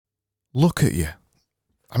Look at you.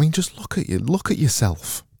 I mean, just look at you. Look at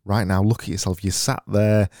yourself right now. Look at yourself. You sat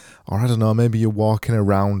there, or I don't know, maybe you're walking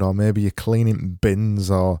around, or maybe you're cleaning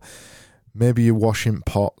bins, or maybe you're washing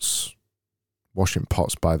pots. Washing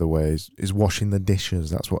pots, by the way, is washing the dishes.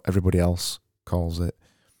 That's what everybody else calls it.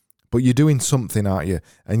 But you're doing something, aren't you?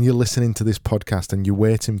 And you're listening to this podcast and you're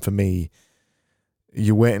waiting for me.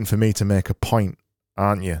 You're waiting for me to make a point,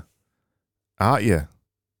 aren't you? Aren't you?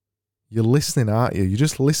 You're listening, aren't you? You're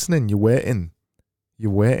just listening. You're waiting.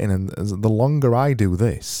 You're waiting. And the longer I do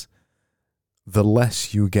this, the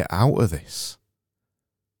less you get out of this.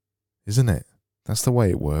 Isn't it? That's the way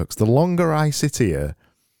it works. The longer I sit here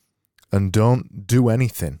and don't do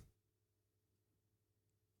anything.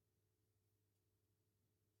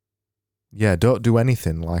 Yeah, don't do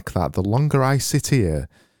anything like that. The longer I sit here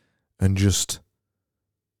and just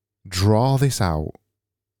draw this out,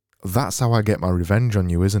 that's how I get my revenge on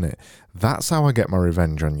you, isn't it? That's how I get my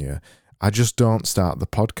revenge on you. I just don't start the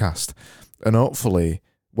podcast. And hopefully,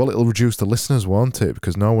 well, it'll reduce the listeners, won't it?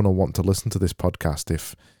 Because no one will want to listen to this podcast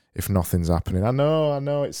if nothing's happening. I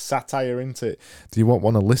know, it's satire, isn't it? Do you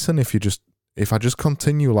want to listen? If I just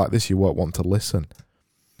continue like this, you won't want to listen.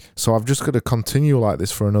 So I've just got to continue like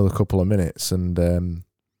this for another couple of minutes and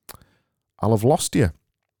I'll have lost you.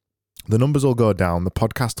 The numbers will go down, the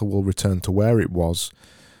podcast will return to where it was,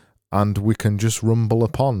 and we can just rumble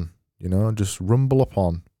upon, just rumble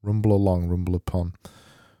upon, rumble along, rumble upon,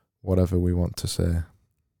 whatever we want to say.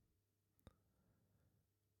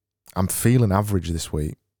 I'm feeling average this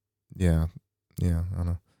week. Yeah, I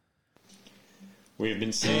know. We've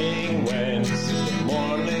been saying when the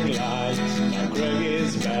morning light, now Greg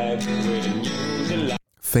is back with a new delight.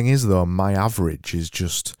 Thing is, though, my average is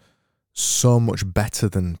just so much better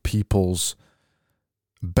than people's.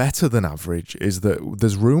 Better than average is that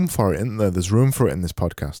there's room for it, isn't there? There's room for it in this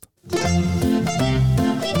podcast.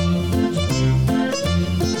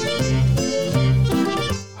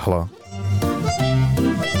 Hello.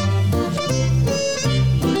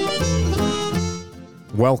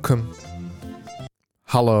 Welcome.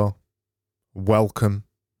 Hello. Welcome.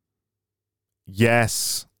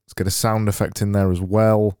 Yes. Let's get a sound effect in there as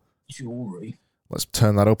well. Jewelry. Let's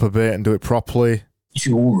turn that up a bit and do it properly.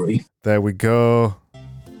 Jewelry. There we go.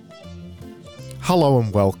 Hello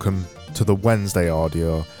and welcome to the Wednesday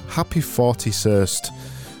audio. Happy 41st.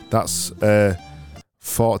 That's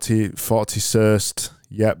 41st.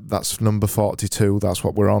 Yep, that's number 42. That's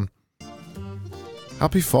what we're on.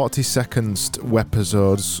 Happy 42nd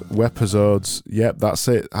wepisodes. Yep, that's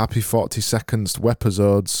it. Happy 42nd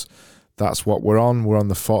wepisodes. That's what we're on. We're on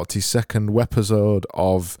the 42nd wepisode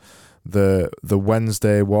of the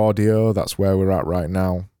Wednesday audio. That's where we're at right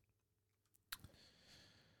now.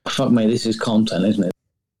 Fuck me, this is content, isn't it?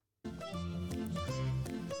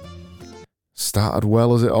 Started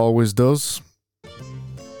well as it always does.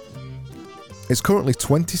 It's currently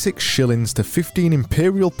 26 shillings to 15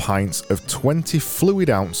 imperial pints of 20 fluid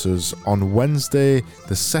ounces on Wednesday,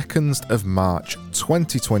 the 2nd of March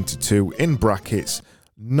 2022, in brackets,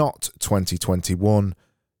 not 2021.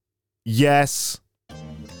 Yes.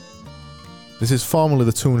 This is formerly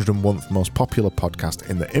the 201st most popular podcast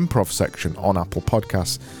in the improv section on Apple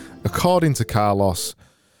Podcasts, according to Carlos,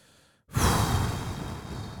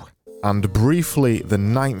 and briefly the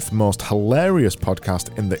 9th most hilarious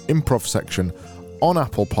podcast in the improv section on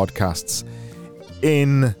Apple Podcasts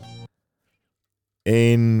in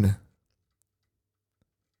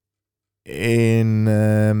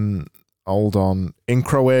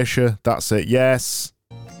Croatia. That's it. Yes.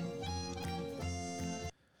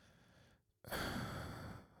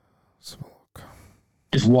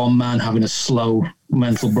 Just one man having a slow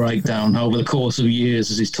mental breakdown over the course of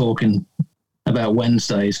years as he's talking about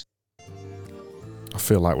Wednesdays. I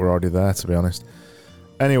feel like we're already there, to be honest.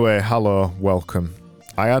 Anyway, hello, welcome.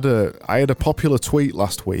 I had a popular tweet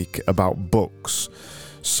last week about books.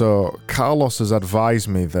 So Carlos has advised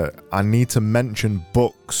me that I need to mention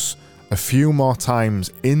books a few more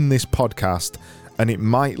times in this podcast, and it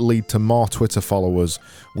might lead to more Twitter followers.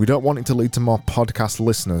 We don't want it to lead to more podcast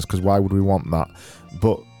listeners, because why would we want that?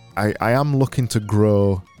 But I am looking to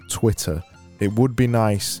grow Twitter. It would be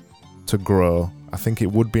nice to grow. I think it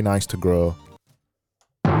would be nice to grow.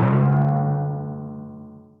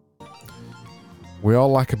 We all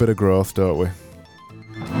like a bit of growth, don't we?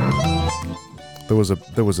 There was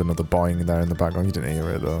another boing there in the background. You didn't hear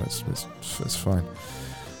it though. It's fine.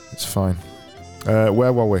 It's fine.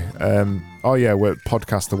 Where were we? We're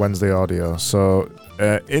podcast the Wednesday audio. So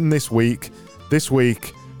in this week,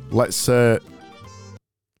 let's do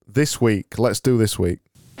this week.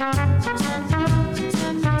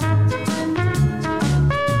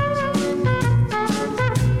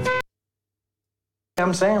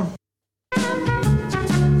 I'm Sam.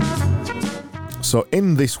 So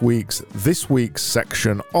in this week's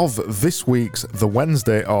section of this week's The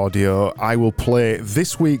Wednesday Audio, I will play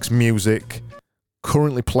this week's music.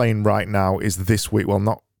 Currently playing right now is this week. Well,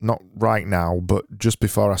 not right now, but just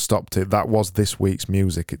before I stopped it, that was this week's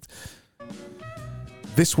music.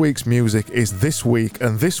 This week's music is this week,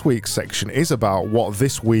 and this week's section is about what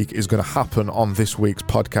this week is going to happen on this week's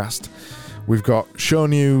podcast. We've got show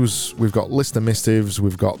news, we've got listener missives,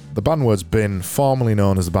 we've got the Banwords Bin, formerly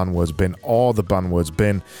known as the Banwords Bin, or the Banwords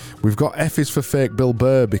Bin. We've got F is for fake Bill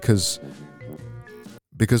Burr because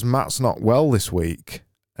Matt's not well this week.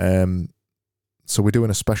 So we're doing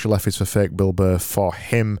a special F is for fake Bill Burr for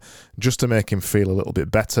him, just to make him feel a little bit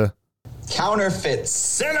better. Counterfeit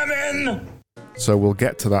cinnamon! So we'll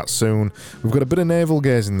get to that soon. We've got a bit of navel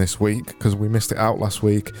gazing this week because we missed it out last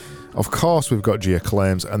week. Of course, we've got Gia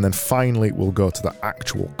claims, and then finally we'll go to the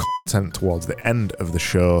actual content towards the end of the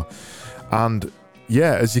show. And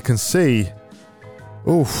yeah, as you can see,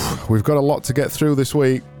 we've got a lot to get through this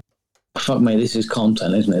week. Fuck me, this is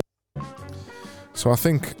content, isn't it? So I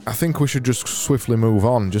think we should just swiftly move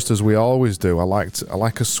on, just as we always do. I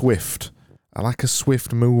like a swift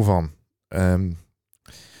move on.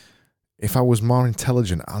 If I was more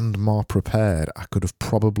intelligent and more prepared, I could have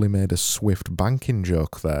probably made a swift banking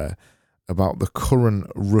joke there about the current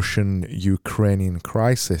Russian-Ukrainian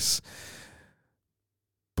crisis.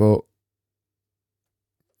 But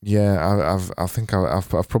yeah, I think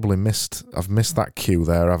I've probably missed that cue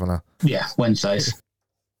there, haven't I? Yeah, Wednesdays.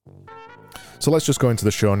 So let's just go into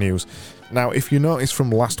the show news. Now, if you noticed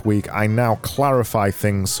from last week, I now clarify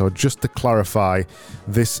things. So just to clarify,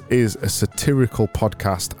 this is a satirical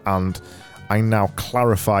podcast, and I now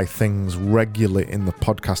clarify things regularly in the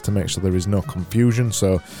podcast to make sure there is no confusion.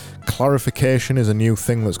 So clarification is a new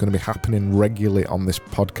thing that's going to be happening regularly on this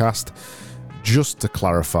podcast. Just to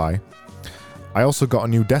clarify, I also got a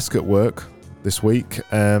new desk at work this week,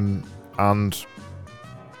 and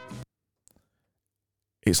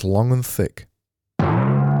it's long and thick.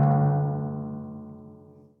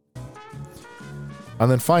 And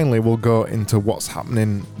then finally, we'll go into what's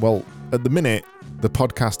happening. Well, at the minute, the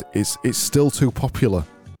podcast it's still too popular.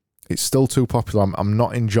 It's still too popular. I'm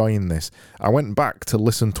not enjoying this. I went back to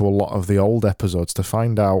listen to a lot of the old episodes to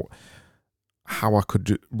find out how I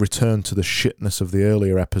could return to the shitness of the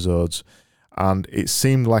earlier episodes. And it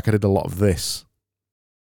seemed like I did a lot of this.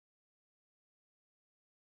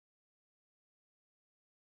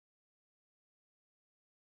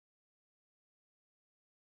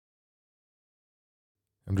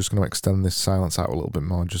 I'm just going to extend this silence out a little bit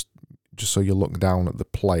more, just so you look down at the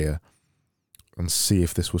player and see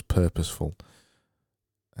if this was purposeful.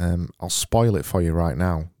 I'll spoil it for you right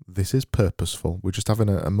now. This is purposeful. We're just having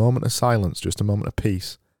a moment of silence, just a moment of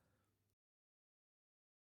peace.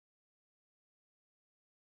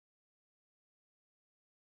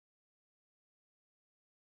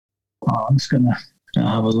 Oh, I'm just gonna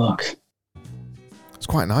have a look. It's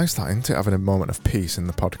quite nice, that, isn't it? Having a moment of peace in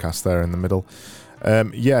the podcast there in the middle.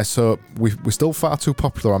 Yeah, so we're still far too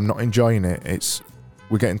popular. I'm not enjoying it.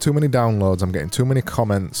 We're getting too many downloads. I'm getting too many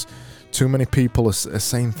comments. Too many people are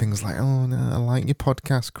saying things like, "Oh, no, I like your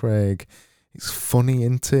podcast, Craig. It's funny,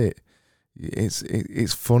 isn't it?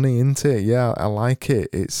 It's funny, isn't it? Yeah, I like it.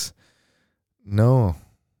 It's no."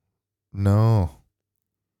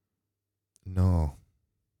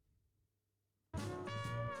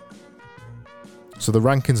 So the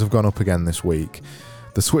rankings have gone up again this week.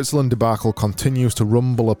 The Switzerland debacle continues to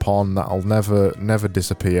rumble upon. That'll never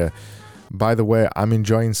disappear. By the way, I'm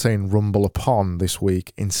enjoying saying rumble upon this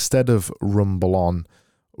week instead of rumble on.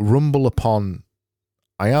 Rumble upon,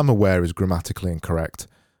 I am aware, is grammatically incorrect,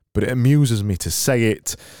 but it amuses me to say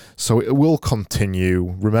it, so it will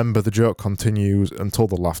continue. Remember, the joke continues until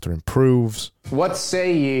the laughter improves. What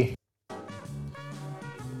say ye?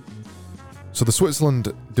 So the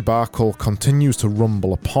Switzerland debacle continues to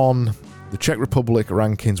rumble upon. The Czech Republic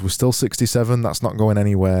rankings, we're still 67, that's not going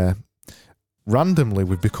anywhere. Randomly,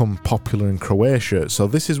 we've become popular in Croatia, so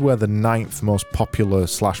this is where the 9th most popular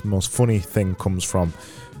 / most funny thing comes from.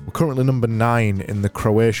 We're currently number 9 in the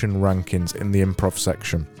Croatian rankings in the improv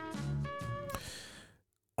section.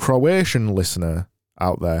 Croatian listener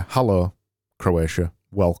out there, hello, Croatia,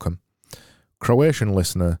 welcome. Croatian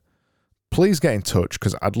listener, please get in touch,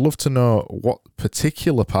 because I'd love to know what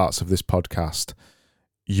particular parts of this podcast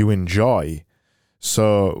you enjoy.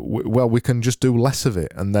 So, we can just do less of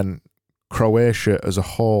it, and then Croatia as a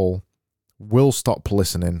whole will stop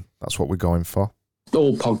listening. That's what we're going for.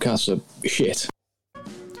 All podcasts are shit.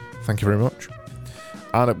 Thank you very much.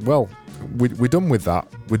 And, we're done with that.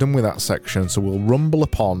 We're done with that section, so we'll rumble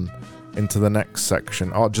upon into the next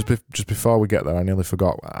section. Oh, just before we get there, I nearly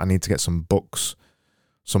forgot. I need to get some books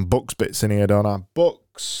bits in here, don't I?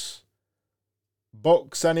 Books,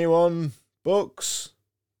 anyone? Books.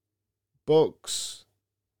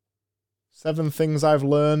 7 things I've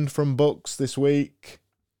learned from books this week.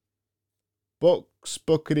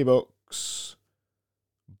 Bookity books.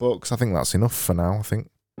 I think that's enough for now, I think.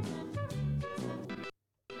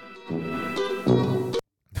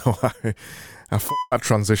 I fucked that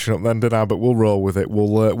transition up then, didn't I? But we'll roll with it.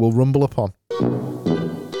 We'll rumble upon.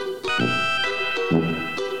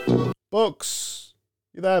 Books.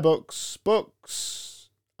 You there, books? Books.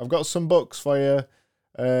 I've got some books for you.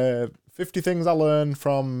 50 things I learned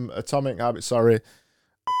from Atomic Habits.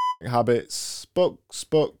 Habits. Books.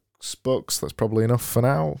 That's probably enough for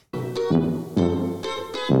now.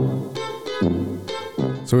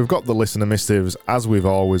 So we've got the listener missives, as we've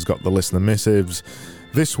always got the listener missives.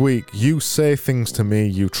 This week, you say things to me,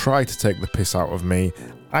 you try to take the piss out of me,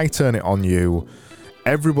 I turn it on you,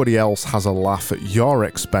 everybody else has a laugh at your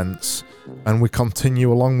expense, and we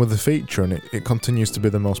continue along with the feature, and it continues to be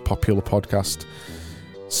the most popular podcast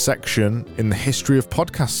section in the history of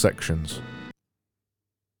podcast sections.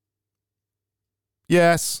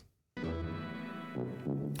 Yes.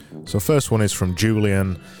 So first one is from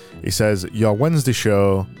Julian. He says, your Wednesday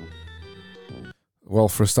show... Well,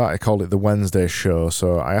 for a start, I called it the Wednesday show,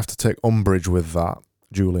 so I have to take umbrage with that,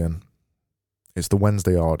 Julian. It's the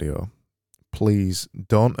Wednesday audio. Please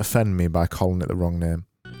don't offend me by calling it the wrong name.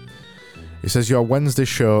 He says, your Wednesday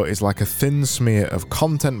show is like a thin smear of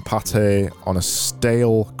content pate on a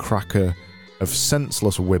stale cracker of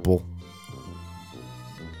senseless wibble.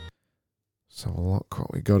 Let's have a look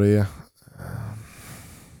what we got here.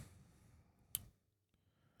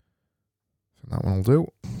 That one will do.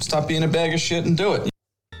 Stop being a bag of shit and do it.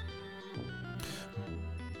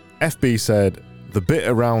 FB said, the bit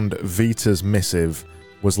around Vita's missive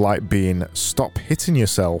was like being Stop Hitting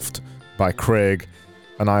Yourself by Craig,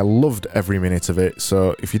 and I loved every minute of it.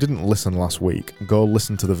 So if you didn't listen last week, go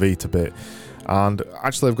listen to the Vita bit. And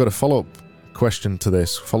actually, I've got a follow-up question to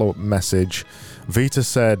this, follow-up message. Vita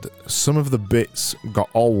said some of the bits got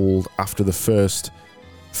old after the first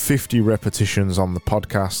 50 repetitions on the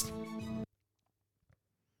podcast.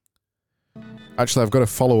 Actually, I've got a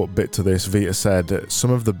follow-up bit to this. Vita said some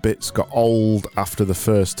of the bits got old after the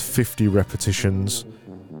first 50 repetitions.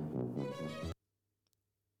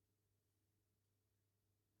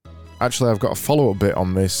 Actually, I've got a follow-up bit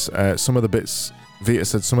on this. Vita said some of the bits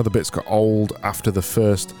got old after the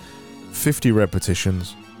first 50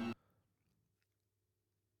 repetitions.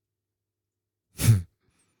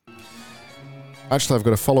 Actually, I've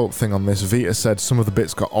got a follow-up thing on this. Vita said some of the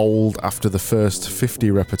bits got old after the first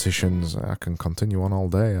 50 repetitions. I can continue on all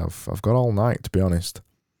day. I've got all night, to be honest.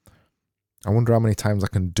 I wonder how many times I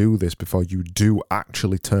can do this before you do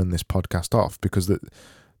actually turn this podcast off, because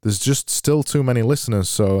there's just still too many listeners.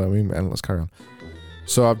 So, I mean, let's carry on.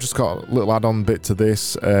 So I've just got a little add-on bit to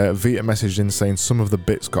this. Vita messaged in saying some of the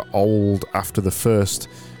bits got old after the first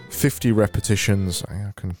 50 repetitions.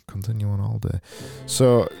 I can continue on all day.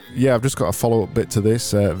 So, yeah, I've just got a follow-up bit to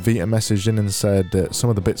this. Vita messaged in and said some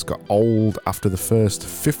of the bits got old after the first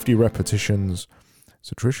 50 repetitions.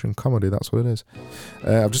 It's a tradition comedy, that's what it is.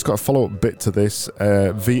 I've just got a follow-up bit to this.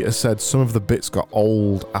 Vita said some of the bits got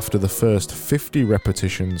old after the first 50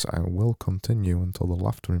 repetitions. I will continue until the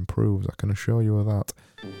laughter improves, I can assure you of that.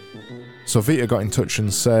 So Vita got in touch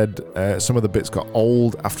and said some of the bits got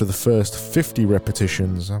old after the first 50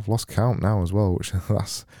 repetitions. I've lost count now as well, which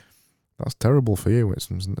that's terrible for you. It's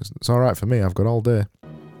all right for me. I've got all day.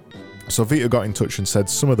 So Vita got in touch and said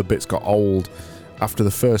some of the bits got old after the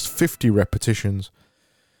first 50 repetitions.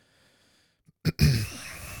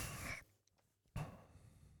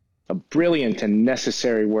 A brilliant and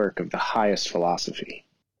necessary work of the highest philosophy.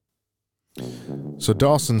 So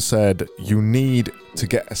Dawson said you need to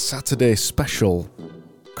get a Saturday special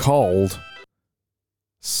called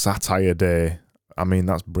Satire Day. I mean,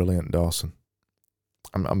 that's brilliant, Dawson.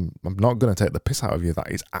 I'm not going to take the piss out of you.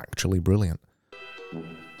 That is actually brilliant.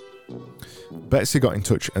 Betsy got in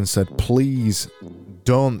touch and said, please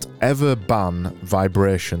don't ever ban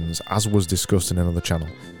vibrations, as was discussed in another channel.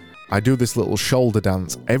 I do this little shoulder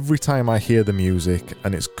dance every time I hear the music,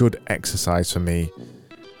 and it's good exercise for me.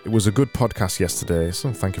 It was a good podcast yesterday,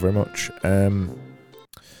 so thank you very much.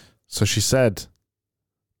 So she said,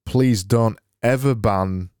 please don't ever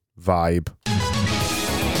ban vibe.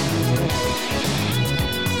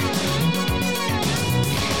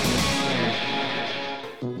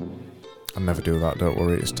 I never do that, don't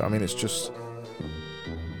worry. It's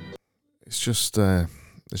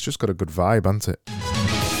just got a good vibe, hasn't it?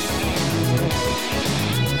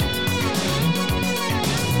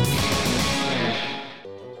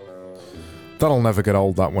 That'll never get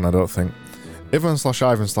old, that one, I don't think.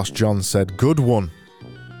 Ivan/Ivan/John said, good one.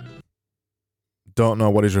 Don't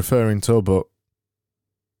know what he's referring to, but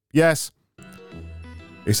yes.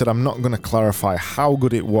 He said, I'm not going to clarify how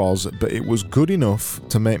good it was, but it was good enough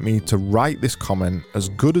to make me to write this comment, as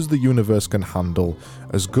good as the universe can handle,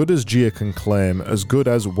 as good as Gia can claim, as good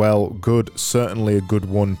as, well, good, certainly a good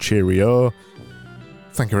one, cheerio.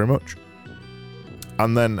 Thank you very much.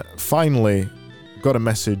 And then, finally, got a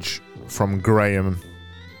message from Graham.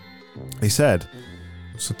 He said,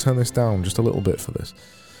 so turn this down just a little bit for this.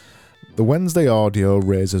 The Wednesday audio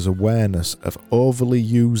raises awareness of overly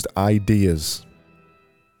used ideas.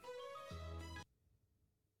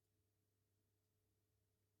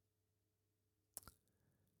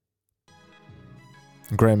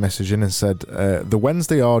 Graham messaged in and said, the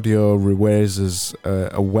Wednesday audio raises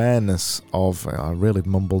awareness of... I really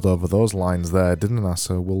mumbled over those lines there, didn't I?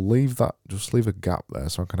 So we'll leave that, just leave a gap there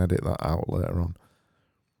so I can edit that out later on.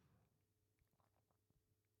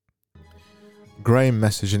 Graham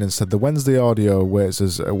messaged in and said, the Wednesday audio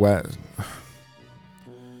raises awareness...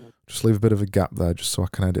 Just leave a bit of a gap there just so I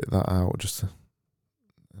can edit that out just a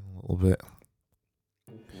little bit.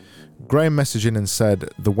 Graham messaged in and said,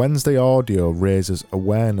 the Wednesday audio raises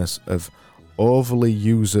awareness of overly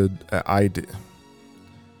used ideas.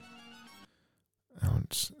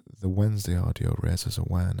 The Wednesday audio raises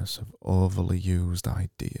awareness of overly used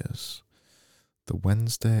ideas. The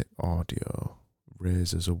Wednesday audio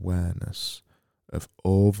raises awareness of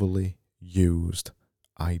overly used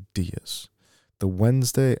ideas. The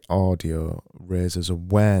Wednesday audio raises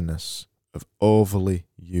awareness of overly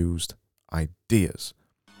used ideas.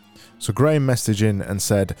 So Graham messaged in and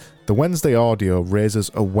said, the Wednesday audio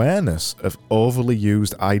raises awareness of overly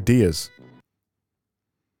used ideas.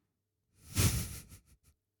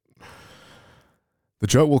 The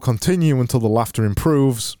joke will continue until the laughter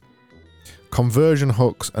improves. Conversion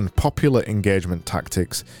hooks and popular engagement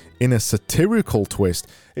tactics in a satirical twist.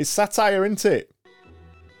 It's satire, isn't it?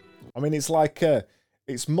 I mean, it's like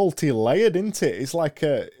it's multi-layered, isn't it? It's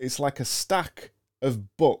like a stack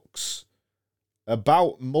of books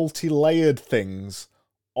about multi-layered things,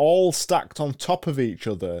 all stacked on top of each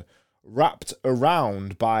other, wrapped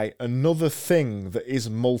around by another thing that is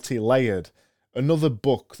multi-layered. Another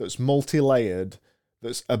book that's multi-layered,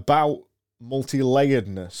 that's about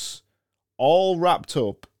multi-layeredness, all wrapped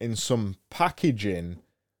up in some packaging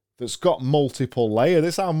that's got multiple layers.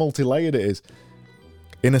 This is how multi-layered it is.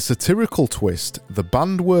 In a satirical twist, the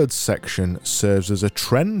banned words section serves as a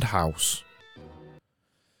trend house.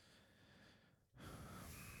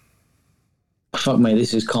 Fuck me,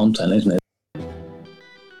 this is content, isn't it?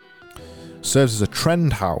 Serves as a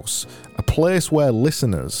trend house, a place where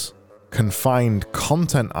listeners can find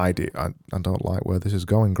content idea. I don't like where this is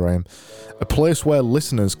going, Graham. A place where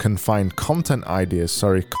listeners can find content ideas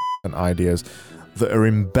that are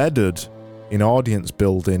embedded in audience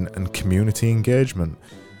building and community engagement.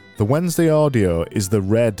 The Wednesday audio is the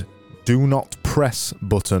red do not press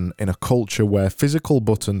button in a culture where physical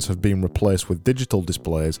buttons have been replaced with digital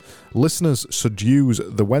displays. Listeners should use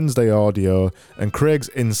the Wednesday audio and Craig's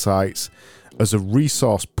insights as a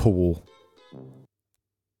resource pool.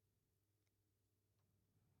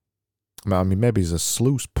 I mean, maybe it's a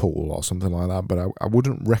sluice pool or something like that, but I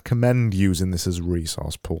wouldn't recommend using this as a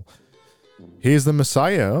resource pool. Here's the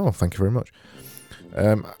Messiah. Oh, thank you very much.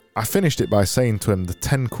 I finished it by saying to him, the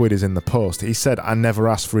 10 quid is in the post. He said, I never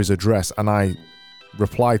asked for his address, and I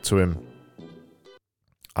replied to him,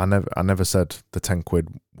 I never said the 10 quid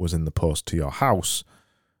was in the post to your house.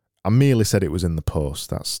 I merely said it was in the post.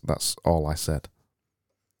 That's all I said.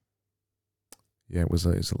 Yeah, it was a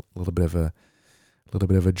little bit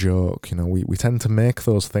of a joke. You know, we tend to make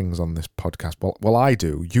those things on this podcast. Well, I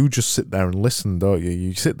do. You just sit there and listen, don't you?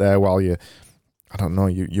 You sit there while you're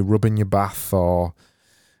rubbing your bath, or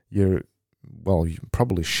you're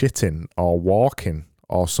probably shitting or walking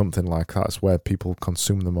or something like that. That's where people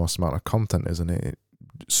consume the most amount of content, isn't it?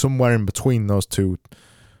 Somewhere in between those two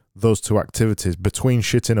activities, between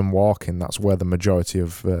shitting and walking, that's where the majority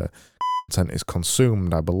of content is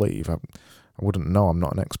consumed, I believe. I wouldn't know. I'm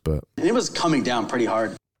not an expert. And it was coming down pretty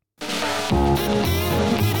hard.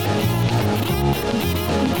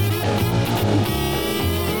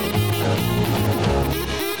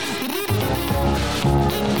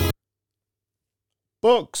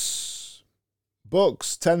 Books.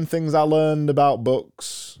 10 things I learned about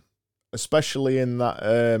books, especially in that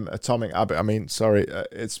Atomic Habit.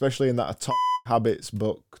 Especially in that Atomic Habits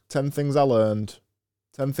book. 10 things I learned.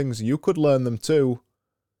 10 things you could learn them too.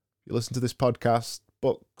 You listen to this podcast.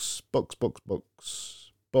 Books.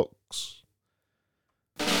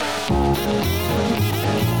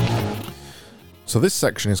 So this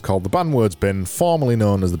section is called the Banned Words Bin, formerly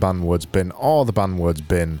known as the Banned Words Bin or the Banned Words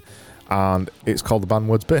Bin, and it's called the Banned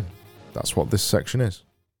Words Bin. That's what this section is.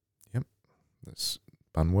 Yep, it's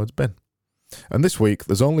Banned Words Bin. And this week,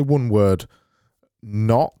 there's only one word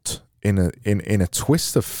not in a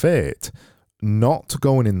twist of fate, not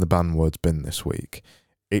going in the Banned Words Bin this week.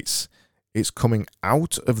 It's coming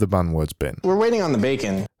out of the Banned Words Bin. We're waiting on the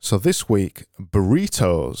bacon. So this week,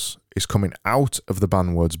 burritos is coming out of the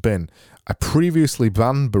Banned Words Bin. I previously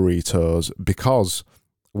banned burritos because,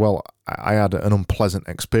 well, I had an unpleasant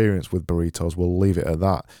experience with burritos. We'll leave it at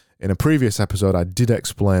that. In a previous episode, I did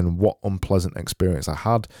explain what unpleasant experience I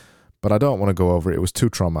had, but I don't want to go over it. It was too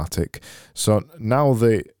traumatic. So now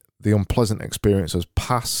the unpleasant experience has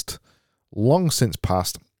passed, long since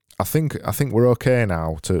passed. I think we're okay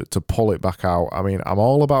now to pull it back out. I mean, I'm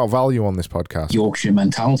all about value on this podcast. Yorkshire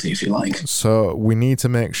mentality, if you like. So we need to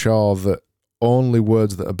make sure that only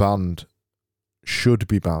words that are banned should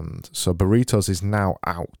be banned. So burritos is now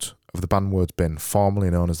out of the Banned Words Bin, formerly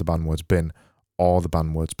known as the Banned Words Bin or the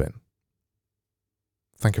Banned Words Bin.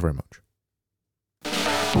 Thank you very much.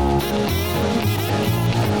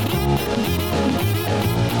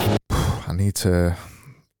 I need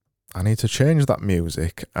to change that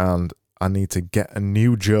music, and I need to get a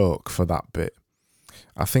new joke for that bit.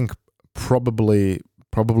 I think probably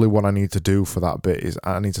what I need to do for that bit is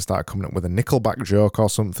I need to start coming up with a Nickelback joke or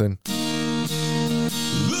something.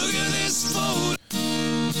 Look at this photo.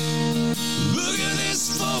 Look at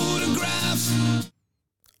this photograph.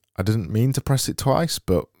 I didn't mean to press it twice,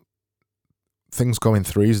 but things go in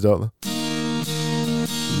threes, don't they?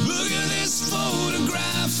 Look at this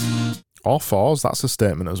photograph. Or fours, that's a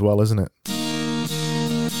statement as well, isn't it?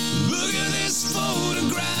 Look at this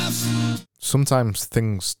photograph. Sometimes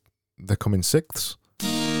things, they come in sixths. Look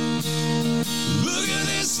at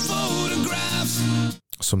this photograph.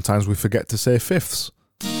 Sometimes we forget to say fifths.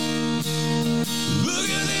 Look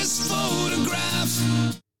at this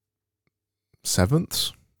photograph.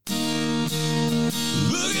 Sevenths.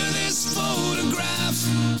 Look at this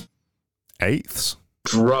photograph. Eighths.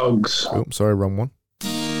 Drugs. Oops, sorry, wrong one.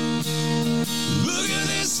 Look at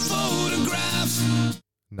this photograph.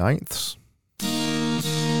 Ninths. Look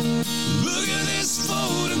at this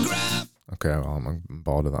photograph. Okay, well, I'm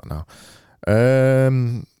bored of that now.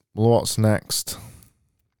 What's next?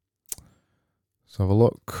 Let's have a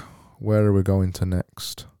look. Where are we going to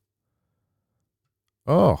next?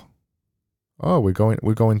 Oh, we're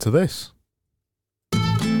going to this.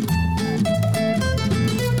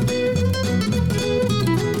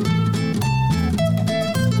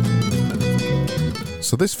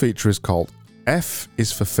 So this feature is called F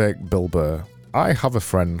is for Fake Bill Burr. I have a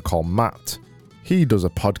friend called Matt. He does a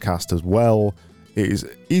podcast as well. It is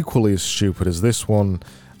equally as stupid as this one,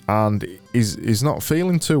 and he's not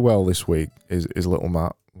feeling too well this week. Is little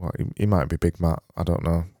Matt? Well, he might be Big Matt. I don't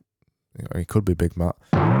know. He could be Big Matt.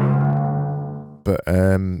 But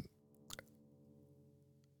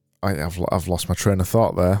I've lost my train of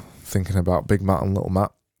thought there, thinking about Big Matt and Little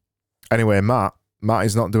Matt. Anyway, Matt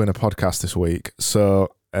is not doing a podcast this week, so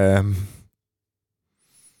I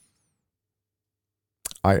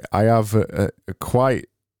have a quite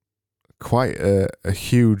a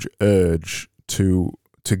huge urge to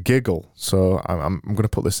giggle, so I'm going to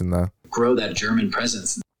put this in there. Grow that German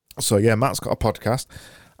presence. So yeah, Matt's got a podcast,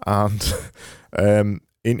 and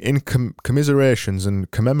in commiserations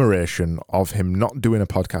and commemoration of him not doing a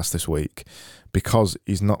podcast this week because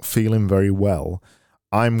he's not feeling very well,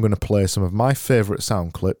 I'm going to play some of my favourite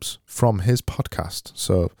sound clips from his podcast.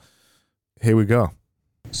 So here we go.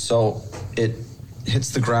 So it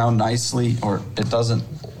hits the ground nicely, or it doesn't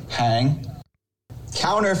hang.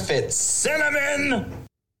 Counterfeit cinnamon!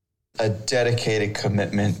 A dedicated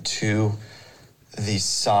commitment to the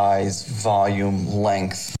size, volume,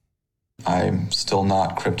 length. I'm still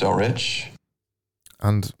not crypto rich.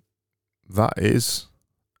 And that is...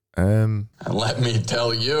 And let me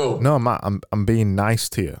tell you. No, Matt, I'm being nice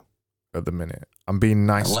to you at the minute. I'm being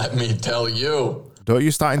nice. And let me tell you. Don't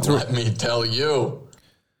you start interrupting. Let me tell you.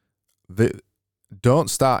 Don't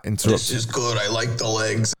start interrupting. This is good. I like the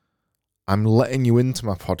legs. I'm letting you into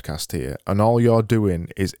my podcast here, and all you're doing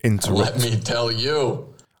is interrupt. Let me tell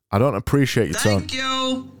you. I don't appreciate your tone. Thank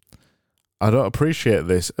you. I don't appreciate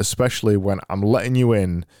this, especially when I'm letting you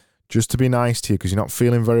in just to be nice to you because you're not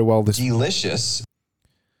feeling very well this... Delicious.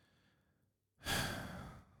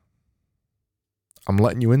 I'm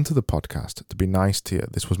letting you into the podcast to be nice to you.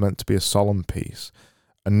 This was meant to be a solemn piece,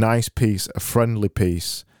 a nice piece, a friendly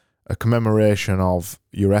piece, a commemoration of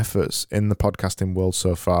your efforts in the podcasting world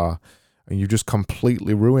so far, and you just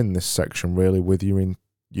completely ruined this section really with your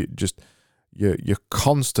your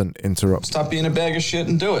constant interrupt. Stop being a bag of shit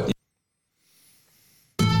and do it.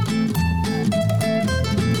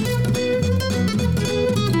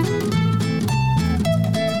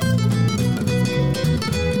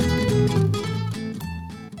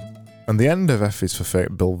 And the end of F is for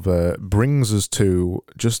Fate, Bilber, brings us to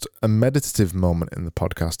just a meditative moment in the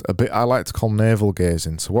podcast, a bit I like to call navel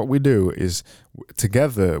gazing. So what we do is,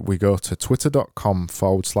 together, we go to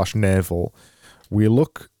twitter.com/navel. We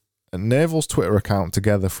look at Navel's Twitter account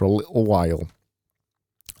together for a little while,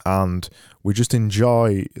 and we just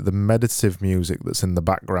enjoy the meditative music that's in the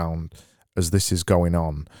background as this is going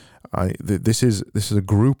on. This is a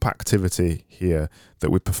group activity here that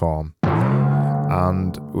we perform.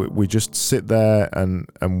 And we just sit there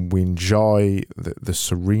and we enjoy the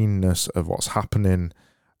sereneness of what's happening,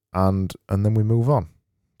 and then we move on.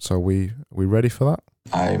 So we ready for that?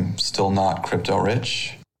 I'm still not crypto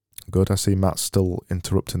rich. Good. I see Matt's still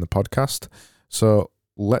interrupting the podcast. So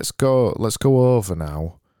let's go over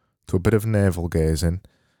now to a bit of navel gazing,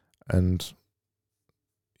 and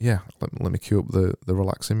yeah, let me cue up the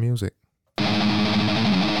relaxing music.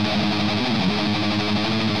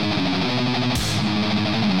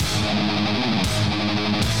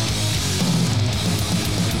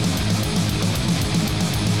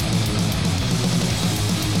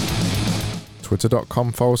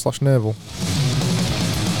 Twitter.com/navel.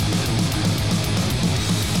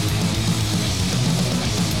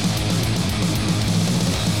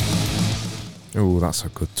 Oh, that's a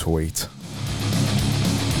good tweet.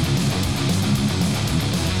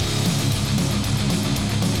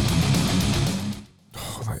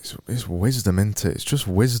 Oh, it's wisdom, isn't it? It's just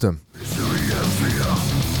wisdom.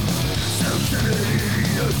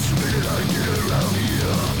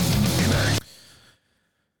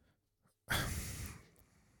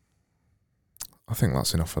 I think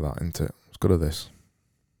that's enough of that, isn't it? Let's go to this.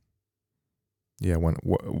 Yeah,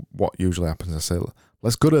 what usually happens, I say,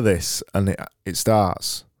 let's go to this, and it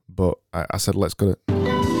starts, but I said, let's go to...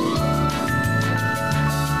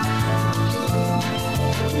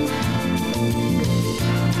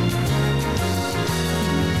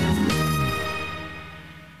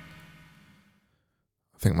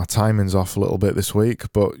 I think my timing's off a little bit this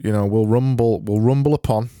week, but, you know, we'll rumble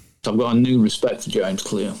upon. I've got a new respect for James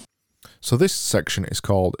Clear. So this section is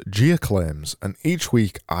called Gia Claims, and each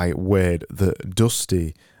week I wade the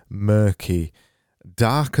dusty, murky,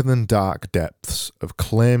 darker than dark depths of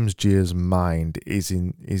Claims Gia's mind is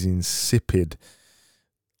insipid,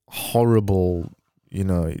 horrible. You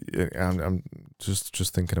know, I'm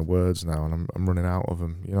just thinking of words now, and I'm running out of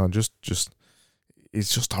them. You know, just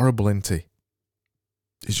it's just horrible, isn't he?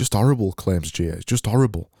 It's just horrible, Claims Gia. It's just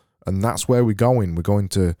horrible, and that's where we're going. We're going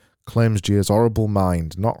to Claims Gia's horrible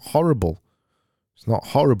mind. Not horrible. It's not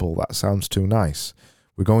horrible. That sounds too nice.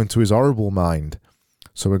 We're going to his horrible mind.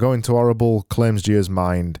 So we're going to horrible Claims Gia's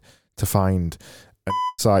mind to find an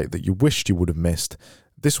insight that you wished you would have missed.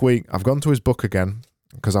 This week, I've gone to his book again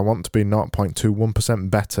because I want to be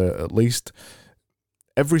 0.21% better at least.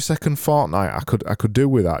 Every second fortnight, I could do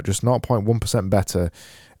with that. Just 0.1% better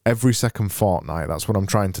every second fortnight. That's what I'm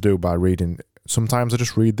trying to do by reading. Sometimes I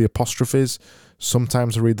just read the apostrophes.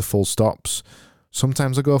 Sometimes I read the full stops.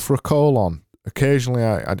 Sometimes I go for a colon. Occasionally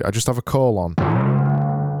I just have a colon.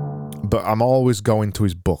 But I'm always going to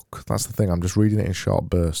his book. That's the thing. I'm just reading it in short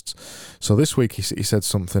bursts. So this week he said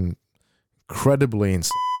something incredibly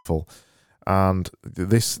insightful. And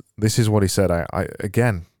this is what he said. I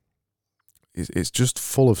again, it's just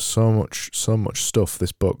full of so much stuff,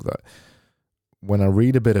 this book, that when I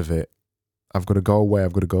read a bit of it, I've got to go away.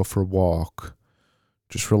 I've got to go for a walk.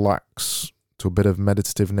 Just relax to a bit of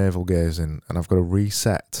meditative navel gazing, and I've got to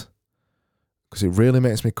reset because it really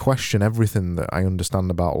makes me question everything that I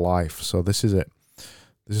understand about life. So this is it.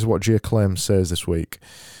 This is what Gia Claims says this week.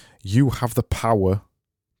 You have the power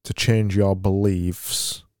to change your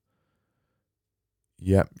beliefs.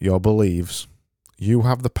 Yep, your beliefs. You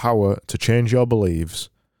have the power to change your beliefs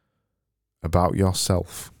about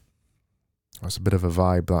yourself. That's a bit of a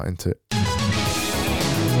vibe, that, isn't it?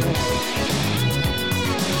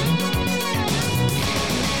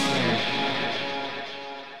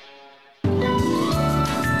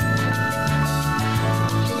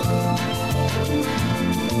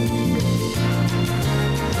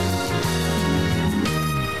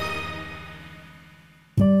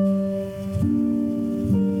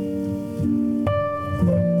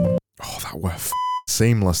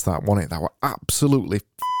 Seamless, that wasn't it? That were absolutely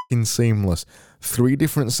fucking seamless. 3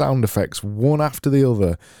 different sound effects, one after the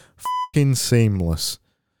other. Fucking seamless.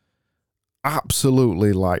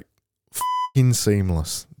 Absolutely, like, fucking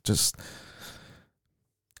seamless.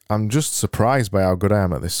 I'm just surprised by how good I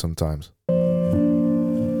am at this sometimes.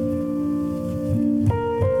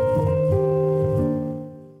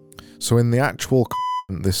 So in the actual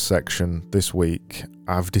content, this section this week,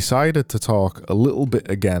 I've decided to talk a little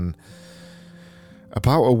bit again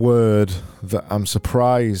about a word that I'm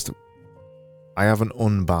surprised I haven't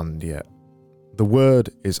unbanned yet. The word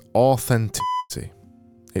is authenticity.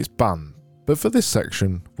 It's banned, but for this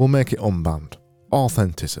section, we'll make it unbanned.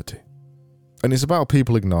 Authenticity. And it's about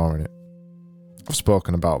people ignoring it. I've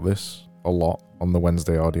spoken about this a lot on the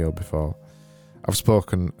Wednesday audio before. I've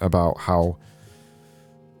spoken about how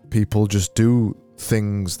people just do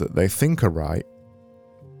things that they think are right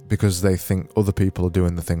because they think other people are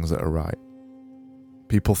doing the things that are right.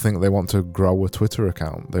 People think they want to grow a Twitter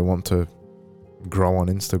account. They want to grow on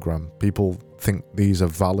Instagram. People think these are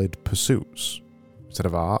valid pursuits. Instead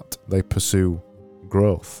of art, they pursue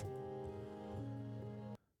growth.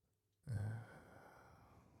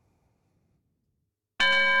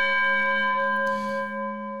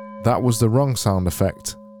 That was the wrong sound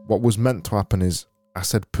effect. What was meant to happen is, I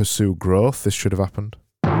said pursue growth. This should have happened.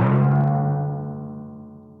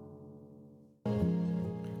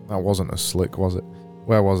 That wasn't as slick, was it?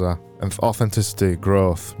 Where was I? And authenticity,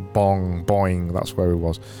 growth, boing, that's where it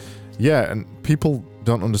was. Yeah, and people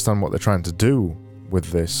don't understand what they're trying to do with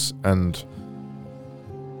this, and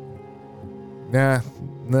I've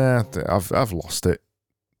lost it.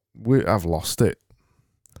 I've lost it.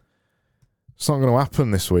 It's not going to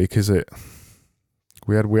happen this week, is it?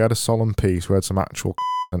 We had a solemn piece. We had some actual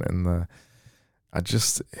content in there.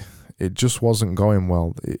 It just wasn't going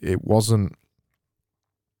well. It wasn't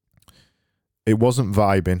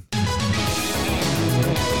vibing.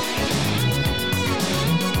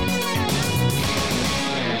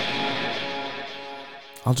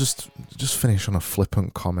 I'll just finish on a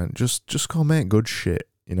flippant comment. Just go make good shit,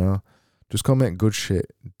 you know? Just go make good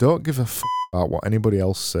shit. Don't give a f*** about what anybody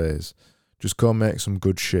else says. Just go make some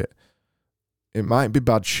good shit. It might be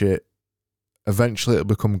bad shit. Eventually it'll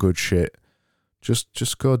become good shit.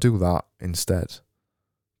 Just go do that instead.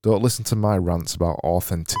 Don't listen to my rants about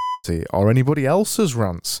authenticity or anybody else's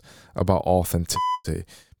rants about authenticity,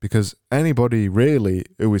 because anybody really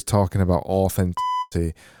who is talking about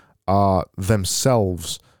authenticity are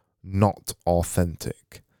themselves not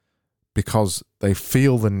authentic, because they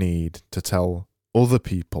feel the need to tell other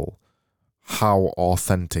people how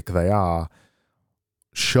authentic they are.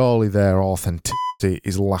 Surely their authenticity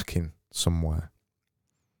is lacking somewhere.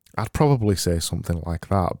 I'd probably say something like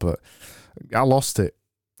that, but I lost it.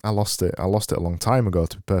 I lost it a long time ago,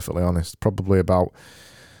 to be perfectly honest. Probably about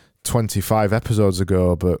 25 episodes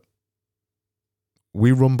ago, but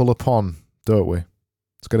we rumble upon, don't we?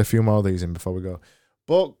 Let's get a few more of these in before we go.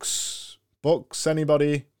 Books,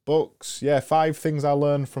 anybody? Books, yeah, 5 things I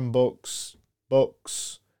learned from books.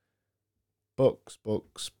 Books.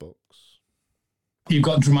 You've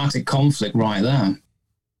got dramatic conflict right there.